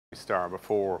Star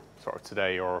before sort of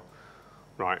today, or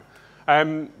right?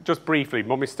 Just briefly,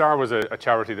 Mummy Star was a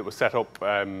charity that was set up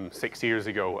 6 years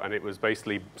ago, and it was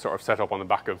basically sort of set up on the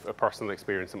back of a personal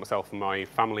experience that myself and my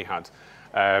family had.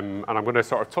 And I'm going to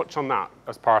sort of touch on that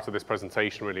as part of this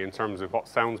presentation, really, in terms of what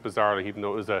sounds bizarrely, even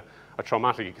though it was a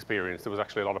traumatic experience, there was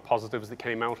actually a lot of positives that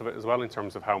came out of it as well, in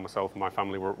terms of how myself and my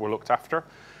family were looked after.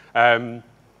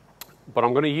 But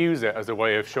I'm going to use it as a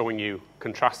way of showing you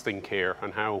contrasting care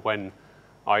and how, when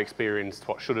I experienced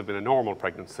what should have been a normal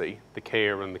pregnancy, the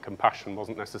care and the compassion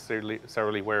wasn't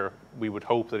necessarily where we would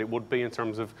hope that it would be in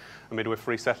terms of a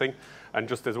midwifery setting. And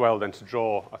just as well then to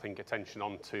draw, I think, attention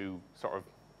onto sort of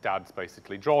dads,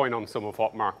 basically, drawing on some of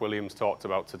what Mark Williams talked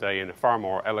about today in a far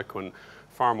more eloquent,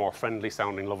 far more friendly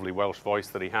sounding, lovely Welsh voice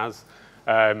that he has.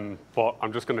 But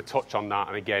I'm just going to touch on that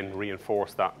and again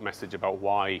reinforce that message about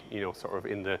why, sort of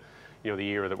in the the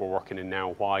era that we're working in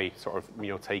now, why sort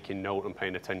of, taking note and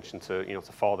paying attention to,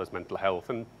 to fathers' mental health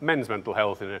and men's mental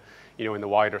health in a, in the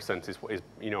wider sense is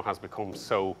has become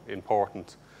so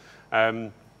important.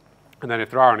 And then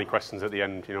if there are any questions at the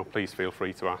end, please feel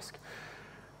free to ask.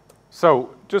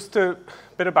 So just a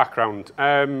bit of background.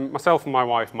 Myself and my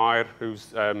wife, Maya,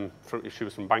 she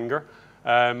was from Bangor.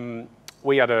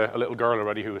 We had a little girl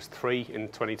already who was 3 in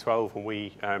 2012 when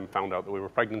we found out that we were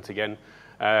pregnant again.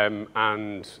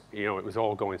 And it was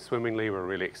all going swimmingly. We were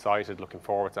really excited, looking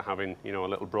forward to having a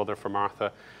little brother for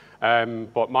Martha.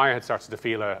 But Maya had started to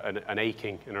feel an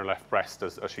aching in her left breast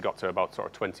as she got to about sort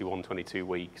of 21, 22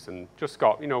 weeks, and just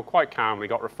got quite calmly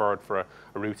got referred for a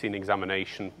routine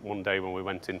examination one day when we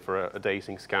went in for a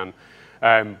dating scan.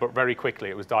 But very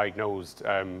quickly it was diagnosed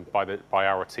by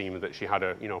our team that she had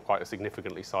a quite a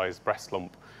significantly sized breast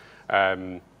lump.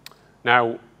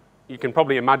 Now you can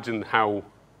probably imagine how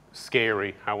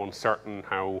scary, how uncertain,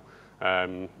 how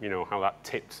how that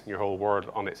tipped your whole world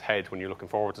on its head when you're looking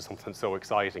forward to something so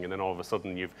exciting, and then all of a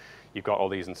sudden you've got all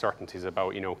these uncertainties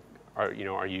about are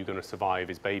you going to survive?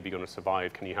 Is baby going to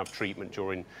survive? Can you have treatment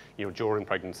during during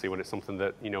pregnancy, when it's something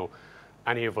that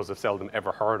any of us have seldom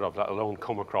ever heard of, let alone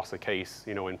come across a case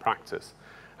in practice.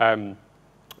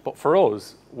 But for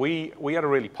us, we had a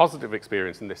really positive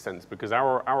experience in this sense, because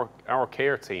our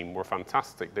care team were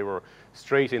fantastic. They were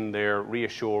straight in there,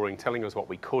 reassuring, telling us what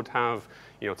we could have,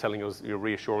 telling us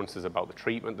reassurances about the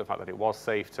treatment, the fact that it was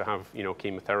safe to have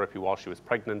chemotherapy while she was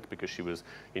pregnant, because she was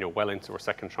well into her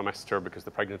 2nd trimester, because the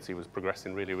pregnancy was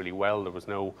progressing really, really well. There was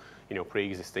no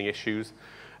pre-existing issues,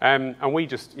 and we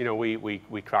just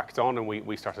we cracked on, and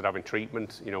we started having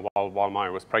treatment while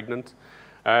Maya was pregnant.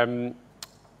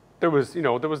 There was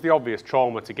the obvious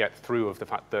trauma to get through of the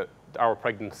fact that our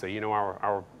pregnancy,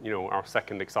 our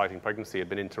 2nd exciting pregnancy had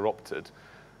been interrupted.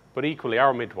 But equally,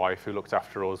 our midwife who looked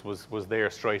after us was there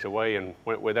straight away, and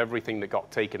with everything that got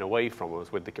taken away from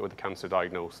us with the cancer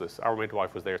diagnosis, our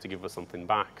midwife was there to give us something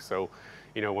back. So,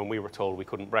 when we were told we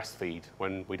couldn't breastfeed,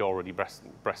 when we'd already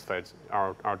breastfed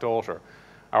our daughter,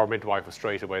 our midwife was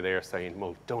straight away there saying,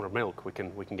 well, donor milk, we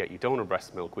can get you donor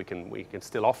breast milk, we can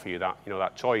still offer you that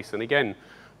that choice. And again,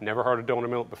 never heard of donor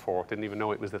milk before, didn't even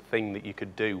know it was the thing that you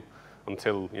could do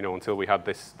until we had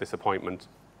this appointment.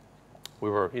 We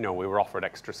were offered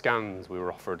extra scans, we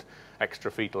were offered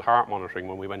extra fetal heart monitoring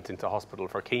when we went into hospital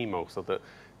for chemo, so that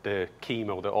the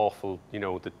chemo, the awful,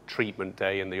 the treatment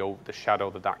day and the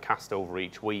shadow that cast over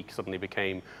each week suddenly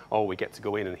became, oh, we get to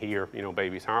go in and hear,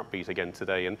 baby's heartbeat again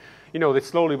today. And, they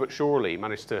slowly but surely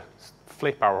managed to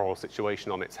flip our whole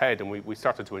situation on its head, and we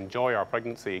started to enjoy our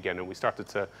pregnancy again, and we started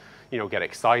to, get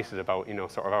excited about,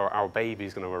 sort of our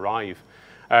baby's going to arrive.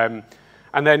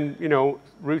 And then,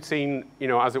 routine,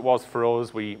 as it was for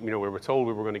us, we were told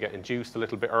we were going to get induced a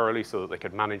little bit early so that they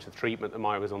could manage the treatment that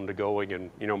Maya was undergoing.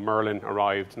 And, Merlin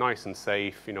arrived nice and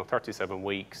safe, 37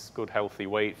 weeks, good healthy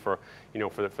weight for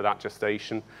that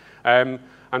gestation. And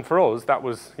for us, that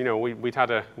was, we'd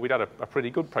had a pretty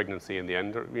good pregnancy in the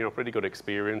end, pretty good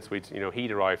experience.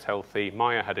 He'd arrived healthy.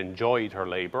 Maya had enjoyed her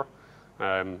labour.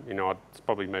 It's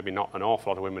probably maybe not an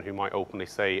awful lot of women who might openly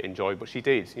say enjoy, but she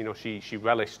did. She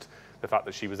relished the fact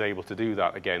that she was able to do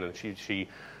that again, and she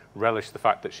relished the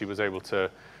fact that she was able to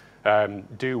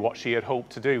do what she had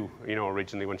hoped to do,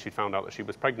 originally when she found out that she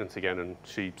was pregnant again, and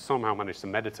she somehow managed to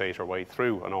meditate her way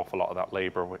through an awful lot of that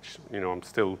labour, which, I'm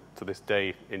still to this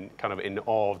day in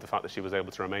awe of the fact that she was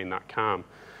able to remain that calm.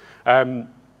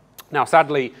 Now,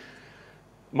 sadly,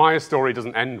 Maya's story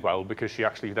doesn't end well, because she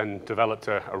actually then developed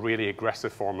a really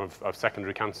aggressive form of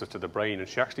secondary cancer to the brain, and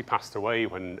she actually passed away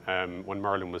when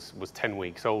Merlin was 10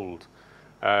 weeks old.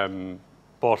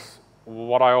 But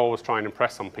what I always try and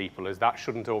impress on people is that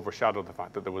shouldn't overshadow the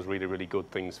fact that there was really, really good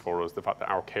things for us, the fact that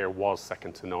our care was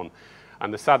second to none.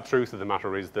 And the sad truth of the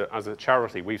matter is that as a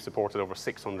charity, we've supported over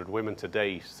 600 women to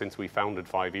date since we founded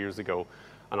 5 years ago.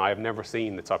 And I have never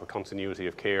seen the type of continuity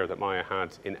of care that Maya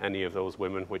had in any of those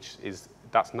women,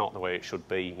 that's not the way it should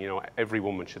be. You know, every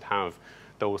woman should have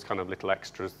those kind of little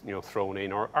extras, you know, thrown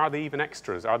in. Or are they even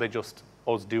extras? Are they just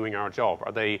us doing our job?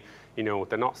 Are they, you know,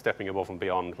 they're not stepping above and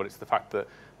beyond, but it's the fact that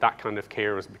that kind of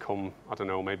care has become, I don't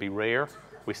know, maybe rare.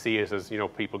 We see it as, you know,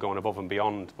 people going above and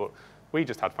beyond, but we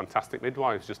just had fantastic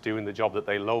midwives just doing the job that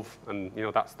they love, and, you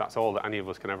know, that's all that any of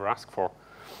us can ever ask for.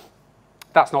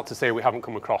 That's not to say we haven't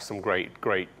come across some great,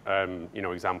 you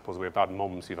know, examples. We've had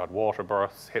mums who've had water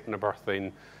births, hitting a birth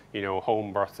in, you know,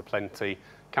 home births aplenty.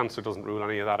 Cancer doesn't rule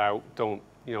any of that out. Don't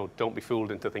be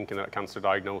fooled into thinking that a cancer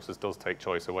diagnosis does take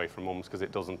choice away from mums, because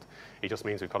it doesn't. It just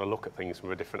means we've got to look at things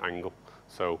from a different angle.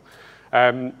 So,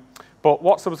 but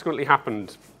what subsequently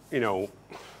happened, you know,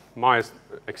 Maya's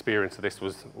experience of this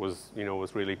was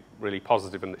really, really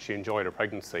positive, and that she enjoyed her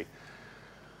pregnancy.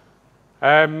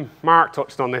 Mark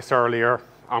touched on this earlier.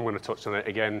 I'm going to touch on it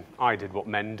again. I did what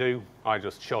men do. I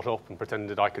just shut up and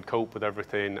pretended I could cope with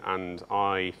everything, and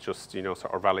I just, you know,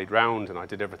 sort of rallied round, and I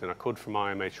did everything I could for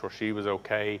Maya, made sure she was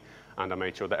okay, and I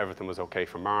made sure that everything was okay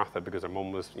for Martha, because her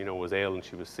mum was, you know, was ill, and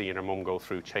she was seeing her mum go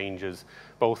through changes,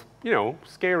 both, you know,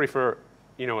 scary for,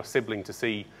 you know, a sibling to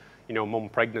see, you know, mum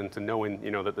pregnant and knowing,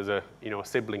 you know, that there's a, you know, a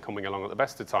sibling coming along at the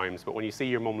best of times. But when you see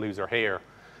your mum lose her hair,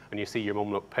 and you see your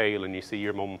mum look pale, and you see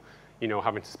your mum, you know,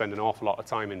 having to spend an awful lot of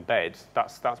time in bed,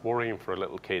 that's worrying for a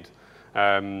little kid.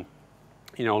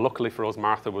 You know, luckily for us,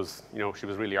 Martha was, you know, she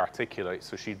was really articulate,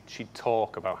 so she'd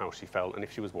talk about how she felt, and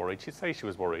if she was worried, she'd say she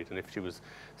was worried, and if she was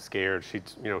scared,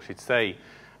 she'd say.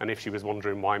 And if she was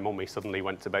wondering why Mummy suddenly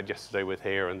went to bed yesterday with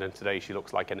hair and then today she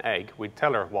looks like an egg, we'd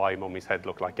tell her why Mummy's head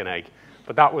looked like an egg.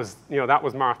 But that was, you know, that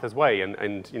was Martha's way,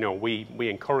 and you know, we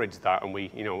encouraged that, and we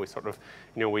sort of,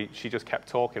 you know, she just kept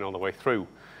talking all the way through.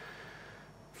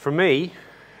 For me,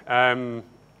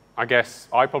 I guess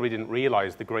I probably didn't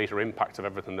realize the greater impact of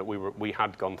everything that we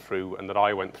had gone through and that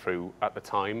I went through at the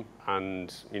time,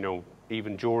 and, you know,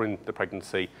 even during the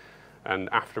pregnancy and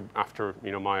after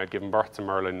you know, Maya had given birth to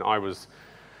Merlin, I was,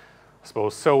 I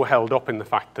suppose, so held up in the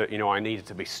fact that, you know, I needed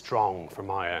to be strong for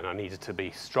Maya, and I needed to be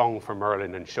strong for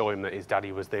Merlin and show him that his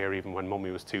daddy was there even when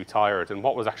Mummy was too tired. And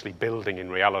what was actually building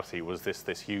in reality was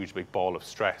this huge big ball of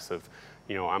stress of,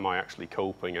 you know, am I actually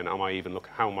coping, and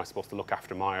how am I supposed to look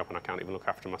after Maya when I can't even look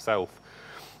after myself?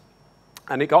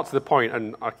 And it got to the point,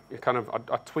 and I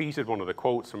tweeted one of the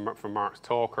quotes from Mark's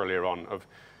talk earlier on of,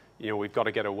 you know, we've got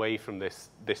to get away from this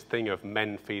thing of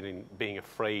men being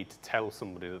afraid to tell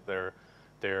somebody that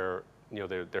they're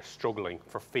struggling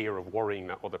for fear of worrying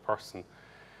that other person.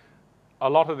 A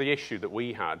lot of the issue that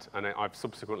we had, and I've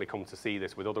subsequently come to see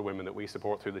this with other women that we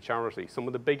support through the charity, some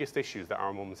of the biggest issues that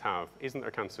our mums have isn't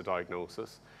their cancer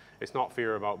diagnosis, it's not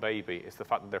fear about baby, it's the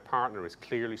fact that their partner is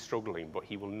clearly struggling, but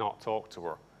he will not talk to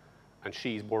her. And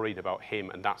she's worried about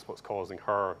him, and that's what's causing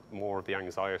her more of the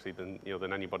anxiety than, you know,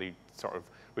 than anybody sort of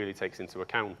really takes into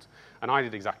account. And I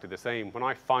did exactly the same. When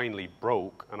I finally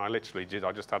broke, and I literally did,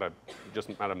 I just had a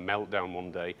meltdown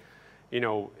one day. You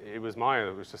know, it was Maya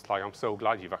that was just like, I'm so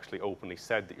glad you've actually openly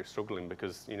said that you're struggling,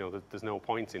 because, you know, there's no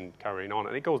point in carrying on.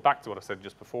 And it goes back to what I said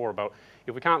just before about,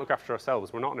 if we can't look after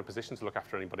ourselves, we're not in a position to look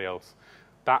after anybody else.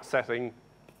 That setting,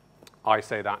 I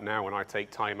say that now, and I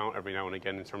take time out every now and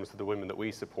again in terms of the women that we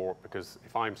support, because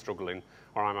if I'm struggling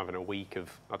or I'm having a week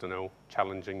of, I don't know,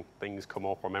 challenging things come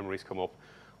up or memories come up,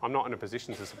 I'm not in a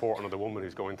position to support another woman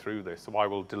who's going through this, so I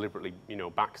will deliberately, you know,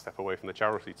 backstep away from the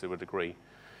charity to a degree.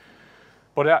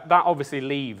 But that obviously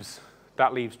leaves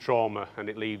trauma, and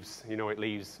it leaves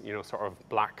sort of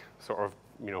black sort of,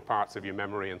 you know, parts of your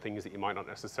memory and things that you might not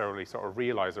necessarily sort of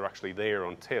realize are actually there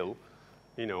until,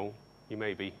 you know, you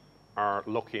maybe are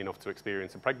lucky enough to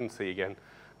experience a pregnancy again.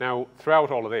 Now,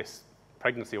 throughout all of this,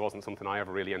 pregnancy wasn't something I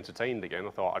ever really entertained again. I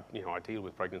thought, I deal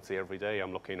with pregnancy every day.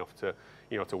 I'm lucky enough to,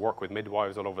 you know, to work with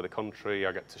midwives all over the country.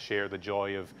 I get to share the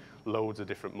joy of loads of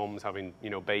different mums having, you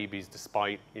know, babies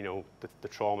despite, you know, the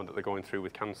trauma that they're going through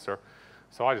with cancer.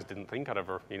 So I just didn't think I'd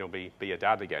ever, you know, be a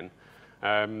dad again.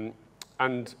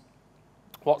 And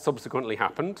what subsequently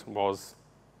happened was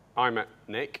I met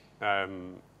Nick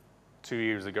 2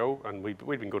 years ago, and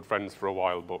we'd been good friends for a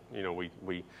while, but, you know,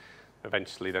 we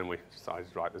eventually then we decided,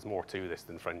 right, there's more to this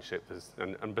than friendship.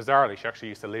 And bizarrely, she actually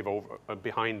used to live over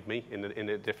behind me in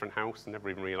a different house, and never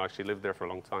even realized she lived there for a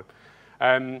long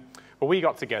time. But we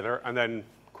got together, and then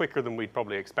quicker than we'd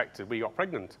probably expected, we got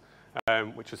pregnant,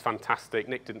 which was fantastic.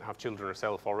 Nick didn't have children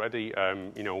herself already.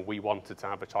 You know, we wanted to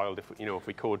have a child if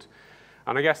we could.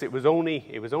 And I guess it was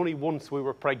only once we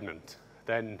were pregnant,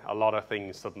 then a lot of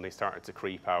things suddenly started to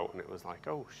creep out, and it was like,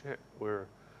 oh shit,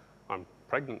 I'm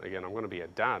pregnant again. I'm going to be a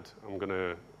dad. I'm going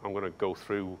to go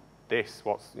through this.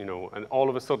 And all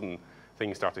of a sudden,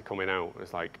 things started coming out.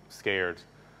 It's like scared.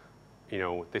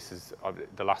 This is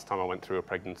the last time I went through a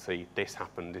pregnancy. This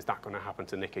happened. Is that going to happen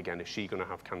to Nick again? Is she going to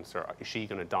have cancer? Is she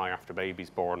going to die after baby's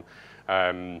born?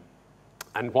 And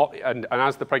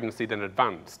as the pregnancy then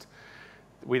advanced,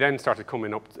 we then started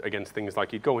coming up against things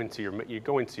like you go into your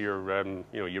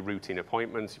your routine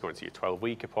appointments. You go into your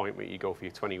 12-week appointment. You go for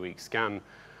your 20-week scan.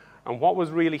 And what was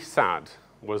really sad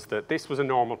was that this was a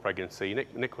normal pregnancy.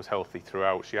 Nick was healthy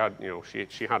throughout. She had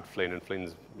she had Flynn, and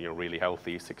Flynn's really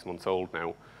healthy. He's 6 months old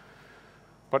now.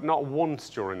 But not once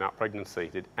during that pregnancy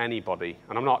did anybody,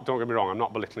 and don't get me wrong, I'm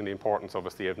not belittling the importance,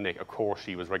 obviously, of Nick. Of course,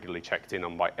 she was regularly checked in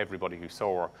on by everybody who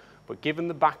saw her. But given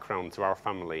the background to our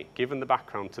family, given the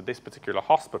background to this particular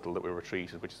hospital that we were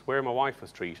treated, which is where my wife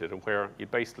was treated, and where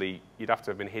you'd have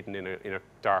to have been hidden in a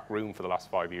dark room for the last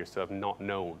 5 years to have not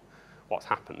known what's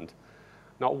happened.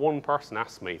 Not one person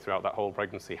asked me throughout that whole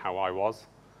pregnancy how I was,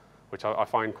 which I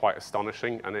find quite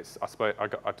astonishing. And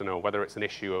I don't know whether it's an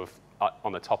issue of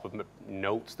on the top of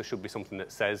notes there should be something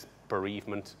that says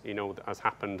bereavement, that has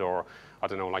happened, or I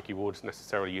don't know, like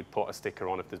you'd put a sticker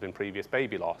on if there's been previous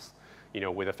baby loss,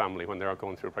 with a family when they're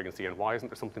going through a pregnancy. And why isn't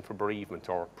there something for bereavement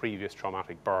or previous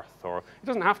traumatic birth? Or it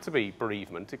doesn't have to be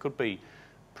bereavement. It could be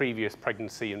previous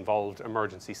pregnancy involved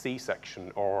emergency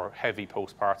C-section or heavy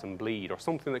postpartum bleed or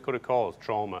something that could have caused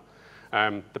trauma.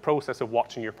 The process of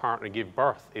watching your partner give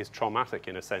birth is traumatic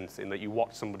in a sense, in that you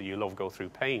watch somebody you love go through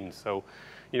pain. So,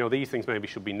 these things maybe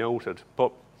should be noted.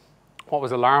 But what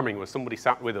was alarming was somebody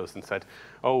sat with us and said,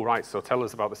 "Oh, right, so tell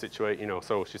us about the situation."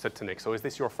 So she said to Nick, "So is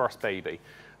this your first baby?"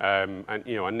 And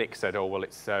Nick said, "Oh, well,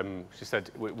 it's." She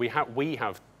said, "We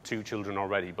have 2 children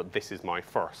already, but this is my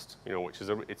first." Which is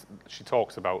she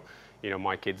talks about,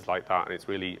 my kids like that, and it's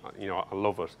really, I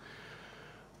love it.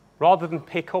 Rather than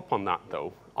pick up on that,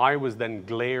 though, I was then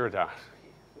glared at.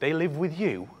 They live with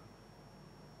you?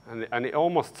 And it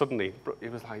almost suddenly,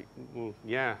 it was like, well,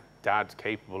 yeah, Dad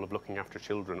capable of looking after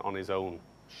children on his own.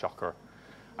 Shocker.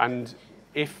 And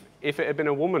if it had been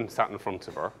a woman sat in front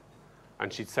of her,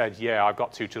 and she'd said, "Yeah, I've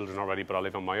got 2 children already, but I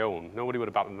live on my own," nobody would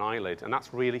have batted an eyelid. And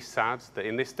that's really sad, that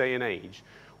in this day and age,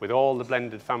 with all the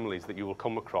blended families that you will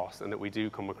come across, and that we do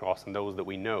come across, and those that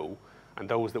we know, and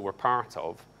those that we're part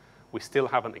of, we still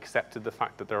haven't accepted the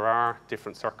fact that there are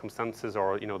different circumstances,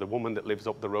 or, the woman that lives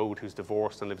up the road who's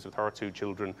divorced and lives with her 2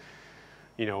 children,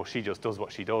 she just does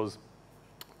what she does.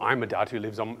 I'm a dad who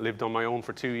lived on my own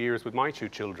for 2 years with my 2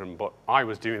 children, but I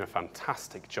was doing a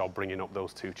fantastic job bringing up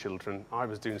those 2 children. I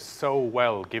was doing so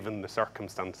well given the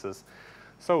circumstances.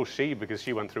 So she, because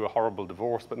she went through a horrible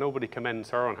divorce, but nobody commends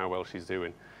her on how well she's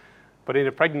doing. But in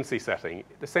a pregnancy setting,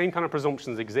 the same kind of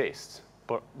presumptions exist,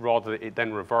 but rather it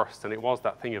then reversed, and it was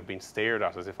that thing of being stared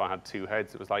at as if I had 2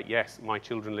 heads. It was like, yes, my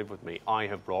children live with me. I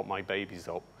have brought my babies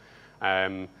up.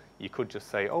 You could just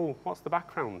say, "Oh, what's the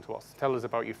background? Tell us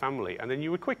about your family," and then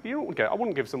you would quickly. I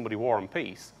wouldn't give somebody War and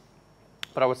Peace,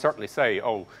 but I would certainly say,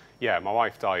 "Oh, yeah, my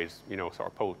wife died,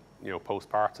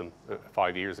 postpartum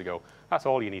 5 years ago." That's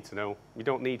all you need to know. You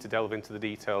don't need to delve into the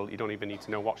detail. You don't even need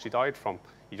to know what she died from.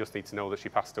 You just need to know that she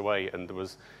passed away, and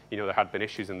there had been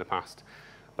issues in the past.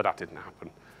 But that didn't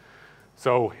happen.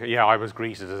 So, yeah, I was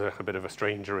greeted as a bit of a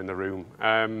stranger in the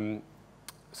room.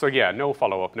 So, yeah, no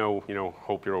follow-up, no,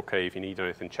 hope you're okay. If you need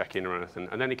anything, check in or anything.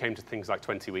 And then it came to things like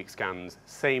 20-week scans,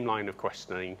 same line of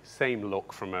questioning, same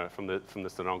look from the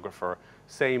sonographer,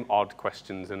 same odd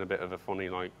questions and a bit of a funny,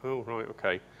 like, "Oh, right,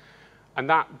 okay."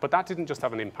 But that didn't just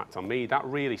have an impact on me. That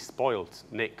really spoilt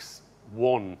Nick's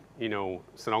one,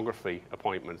 sonography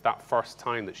appointment, that first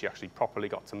time that she actually properly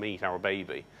got to meet our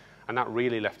baby. And that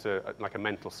really left a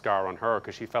mental scar on her,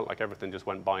 because she felt like everything just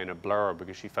went by in a blur,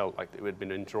 because she felt like it had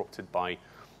been interrupted by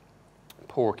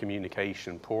poor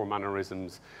communication, poor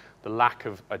mannerisms, the lack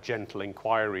of a gentle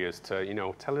inquiry as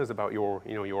to, tell us about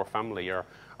your family, or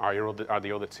are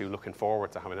the other 2 looking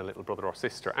forward to having a little brother or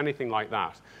sister, anything like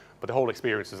that. But the whole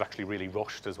experience was actually really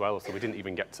rushed as well, so we didn't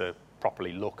even get to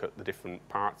properly look at the different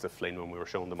parts of Flynn when we were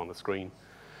showing them on the screen.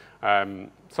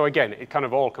 So again, it kind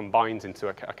of all combines into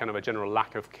a kind of a general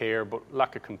lack of care, but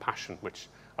lack of compassion, which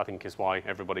I think is why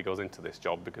everybody goes into this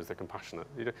job, because they're compassionate.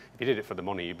 If you did it for the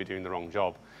money, you'd be doing the wrong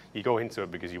job. You go into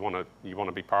it because you want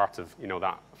to be part of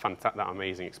that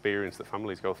amazing experience that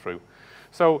families go through.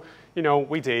 So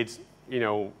we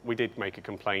did make a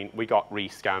complaint. We got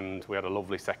re-scanned. We had a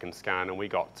lovely second scan, and we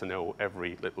got to know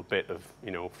every little bit of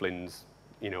Flynn's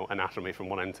anatomy from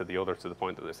one end to the other, to the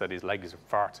point that they said his legs are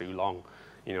far too long.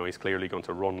 He's clearly going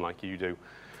to run like you do.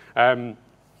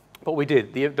 But we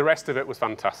did. The rest of it was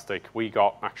fantastic. We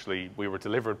were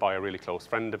delivered by a really close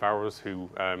friend of ours who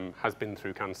has been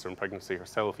through cancer and pregnancy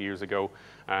herself years ago,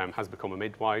 has become a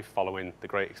midwife following the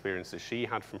great experiences she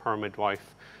had from her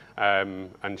midwife.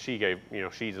 And she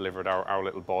delivered our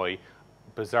little boy.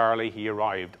 Bizarrely, he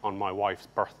arrived on my wife's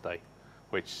birthday,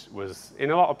 which was, in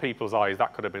a lot of people's eyes,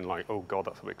 that could have been like, oh God,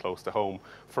 that's a bit close to home.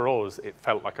 For us, it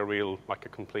felt like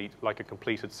a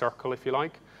completed circle, if you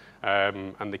like.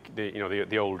 And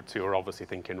the older two are obviously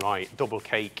thinking, right, double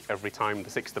cake every time the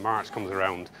 6th of March comes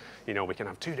around. You know, we can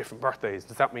have 2 different birthdays.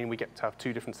 Does that mean we get to have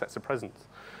 2 different sets of presents?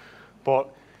 But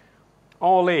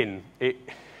all in,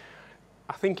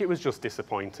 I think it was just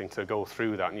disappointing to go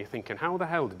through that. And you're thinking, how the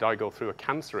hell did I go through a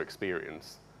cancer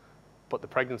experience? But the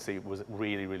pregnancy was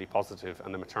really, really positive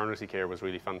and the maternity care was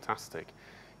really fantastic.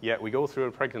 Yet we go through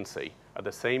a pregnancy at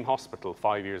the same hospital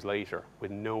 5 years later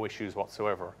with no issues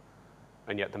whatsoever.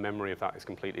 And yet the memory of that is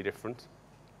completely different.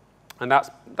 And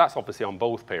that's obviously on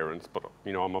both parents, but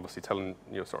you know, I'm obviously telling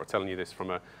you this from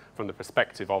the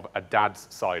perspective of a dad's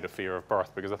side of fear of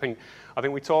birth, because I think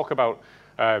we talk about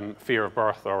fear of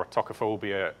birth or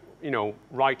tocophobia, you know,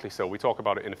 rightly so. We talk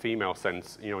about it in a female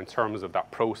sense, you know, in terms of that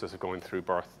process of going through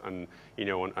birth and you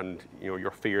know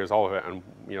your fears of it, and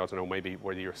you know, I don't know, maybe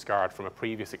whether you're scarred from a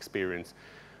previous experience.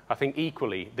 I think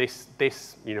equally,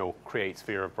 this you know, creates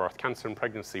fear of birth. Cancer and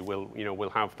pregnancy will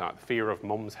have that fear of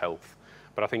mum's health.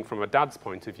 But I think from a dad's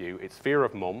point of view, it's fear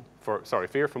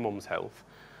for mum's health,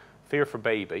 fear for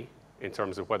baby, in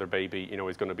terms of whether baby, you know,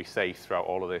 is going to be safe throughout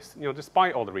all of this. You know,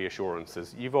 despite all the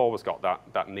reassurances, you've always got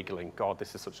that niggling, God,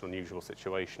 this is such an unusual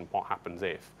situation. What happens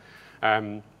if?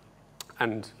 And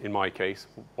in my case,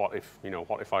 what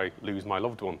if I lose my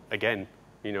loved one again?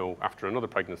 You know, after another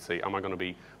pregnancy, am I going to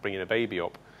be bringing a baby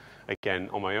up again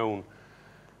on my own?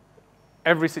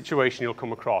 Every situation you'll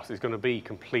come across is going to be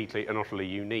completely and utterly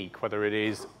unique, whether it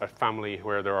is a family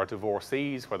where there are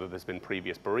divorcees, whether there's been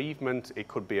previous bereavement. It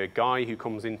could be a guy who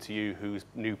comes into you whose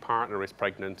new partner is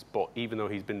pregnant, but even though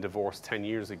he's been divorced 10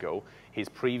 years ago, his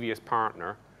previous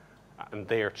partner and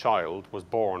their child was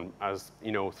born as,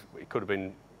 you know, it could have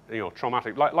been, you know,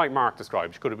 traumatic, like Mark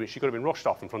described. She could have been rushed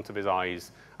off in front of his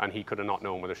eyes and he could have not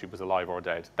known whether she was alive or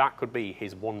dead. That could be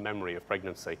his one memory of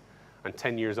pregnancy. And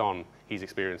 10 years on, he's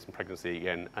experiencing pregnancy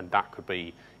again, and that could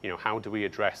be, you know, how do we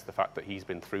address the fact that he's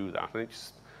been through that? And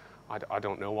I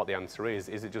don't know what the answer is.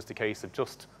 Is it just a case of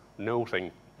just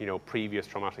noting, you know, previous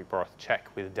traumatic birth,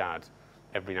 check with dad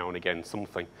every now and again,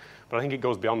 something. But I think it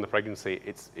goes beyond the pregnancy.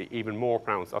 It's even more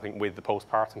pronounced, I think, with the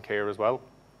postpartum care as well.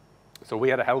 So we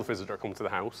had a health visitor come to the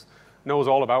house, knows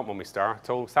all about Mummy Star,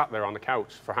 sat there on the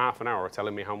couch for half an hour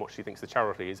telling me how much she thinks the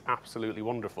charity is absolutely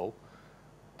wonderful.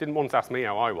 Didn't once ask me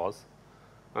how I was.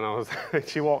 And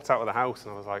she walked out of the house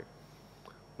and I was like,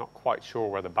 not quite sure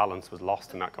where the balance was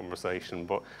lost in that conversation.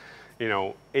 But, you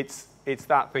know, it's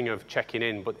that thing of checking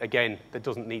in. But again, there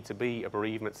doesn't need to be a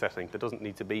bereavement setting. There doesn't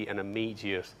need to be an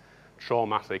immediate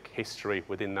traumatic history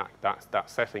within that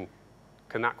setting.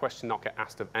 Can that question not get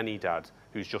asked of any dad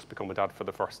who's just become a dad for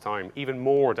the first time? Even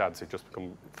more dads who've just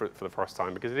become for the first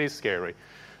time, because it is scary.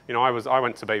 You know, I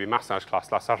went to baby massage class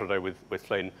last Saturday with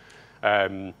Flynn.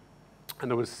 And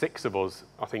there was 6 of us,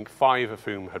 I think 5 of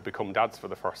whom had become dads for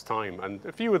the first time. And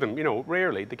a few of them, you know,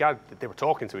 rarely, they were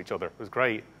talking to each other. It was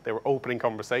great. They were opening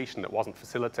conversation that wasn't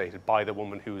facilitated by the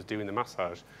woman who was doing the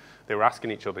massage. They were asking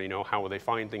each other, you know, how are they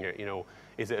finding it? You know,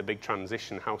 is it a big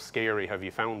transition? How scary have you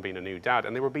found being a new dad?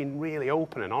 And they were being really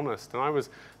open and honest. And I was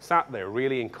sat there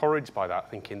really encouraged by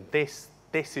that, thinking this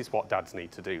is what dads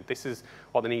need to do. This is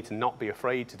what they need to not be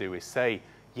afraid to do, is say,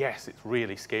 yes, it's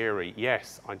really scary.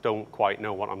 Yes, I don't quite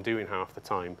know what I'm doing half the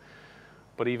time.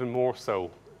 But even more so,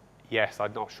 yes,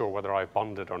 I'm not sure whether I've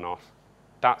bonded or not.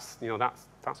 That's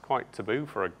quite taboo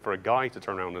for a guy to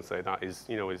turn around and say that is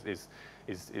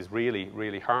really,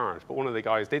 really hard. But one of the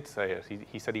guys did say it.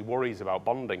 He said he worries about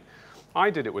bonding. I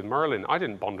did it with Merlin. I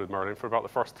didn't bond with Merlin for about the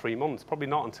first 3 months, probably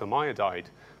not until Maya died,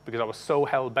 because I was so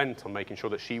hell-bent on making sure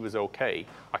that she was okay,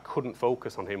 I couldn't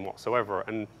focus on him whatsoever.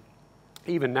 And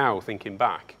even now, thinking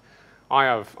back, I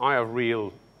have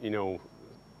real, you know,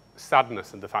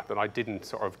 sadness in the fact that I didn't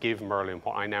sort of give Merlin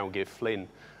what I now give Flynn.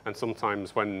 And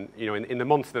sometimes when, you know, in the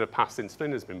months that have passed since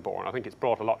Flynn has been born, I think it's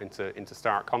brought a lot into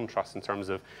stark contrast in terms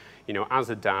of, you know,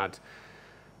 as a dad,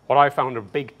 what I found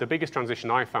the biggest transition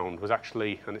I found was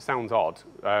actually, and it sounds odd,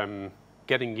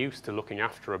 getting used to looking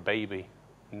after a baby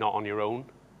not on your own.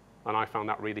 And I found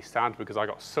that really sad because I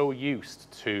got so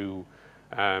used to,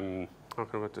 how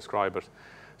can I describe it?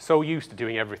 So used to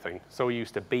doing everything, so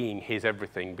used to being his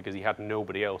everything, because he had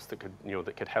nobody else that could, you know,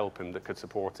 that could help him, that could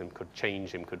support him, could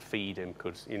change him, could feed him,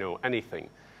 could, you know, anything.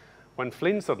 when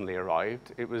Flynn suddenly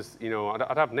arrived, it was, you know,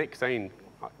 I'd have Nick saying,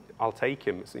 I'll take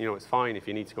him. It's, you know, it's fine if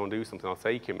you need to go and do something, I'll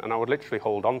take him. And I would literally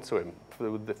hold on to him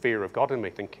for the fear of God in me,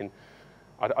 thinking,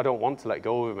 I don't want to let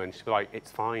go of him. And she'd be like,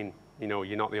 it's fine, you know,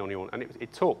 you're not the only one. And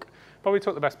it probably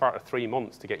took the best part of 3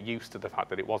 months to get used to the fact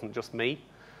that it wasn't just me.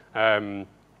 And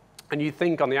you'd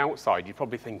think on the outside, you'd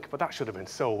probably think, but that should have been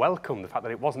so welcome, the fact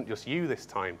that it wasn't just you this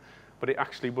time. But it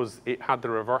actually was, it had the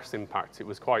reverse impact. It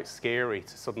was quite scary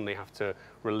to suddenly have to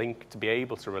be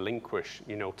able to relinquish,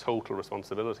 you know, total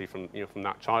responsibility from, you know, from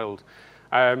that child.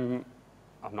 I'm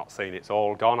not saying it's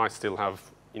all gone. I still have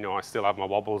my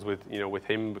wobbles with, you know, with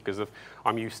him because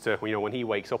I'm used to, you know, when he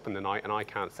wakes up in the night and I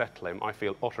can't settle him, I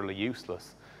feel utterly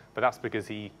useless. But that's because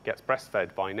he gets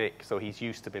breastfed by Nick, so he's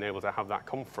used to being able to have that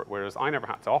comfort, whereas I never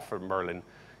had to offer Merlin,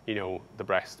 you know, the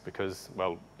breast because,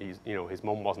 well, you know, his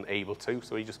mum wasn't able to,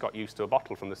 so he just got used to a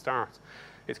bottle from the start.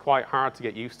 It's quite hard to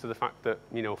get used to the fact that,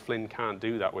 you know, Flynn can't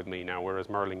do that with me now, whereas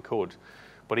Merlin could.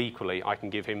 But equally, I can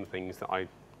give him things that I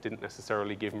didn't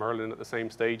necessarily give Merlin at the same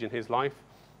stage in his life.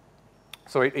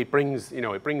 So it brings, you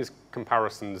know, it brings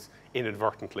comparisons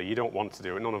inadvertently. You don't want to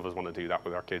do it. None of us want to do that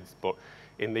with our kids, but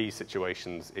in these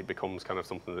situations, it becomes kind of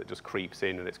something that just creeps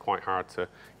in, and it's quite hard to,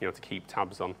 you know, to keep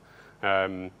tabs on.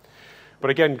 But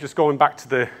again, just going back to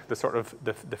the sort of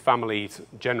the families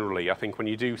generally, I think when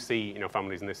you do see, you know,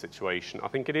 families in this situation, I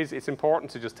think it's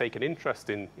important to just take an interest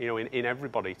in, you know, in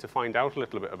everybody, to find out a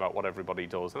little bit about what everybody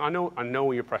does. And I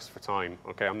know you're pressed for time.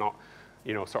 Okay, I'm not,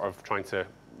 you know, sort of trying to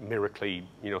miraculously,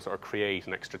 you know, sort of create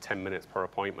an extra 10 minutes per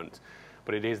appointment,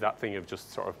 but it is that thing of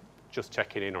just sort of just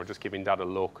checking in or just giving Dad a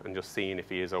look and just seeing if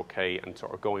he is okay, and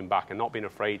sort of going back and not being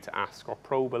afraid to ask or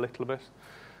probe a little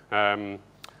bit.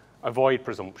 Avoid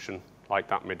presumption, like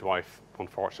that midwife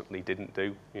unfortunately didn't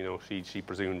do. You know, she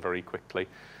presumed very quickly.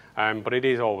 But it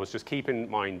is always, just keep in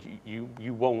mind,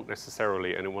 you won't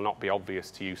necessarily, and it will not be obvious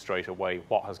to you straight away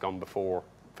what has gone before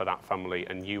for that family,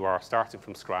 and you are starting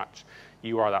from scratch.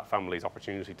 You are that family's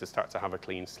opportunity to start to have a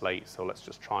clean slate. So let's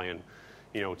just try and,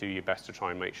 you know, do your best to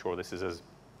try and make sure this is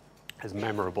as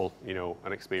memorable, you know,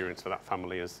 an experience for that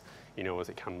family as, you know, as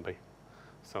it can be.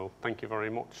 So thank you very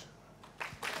much.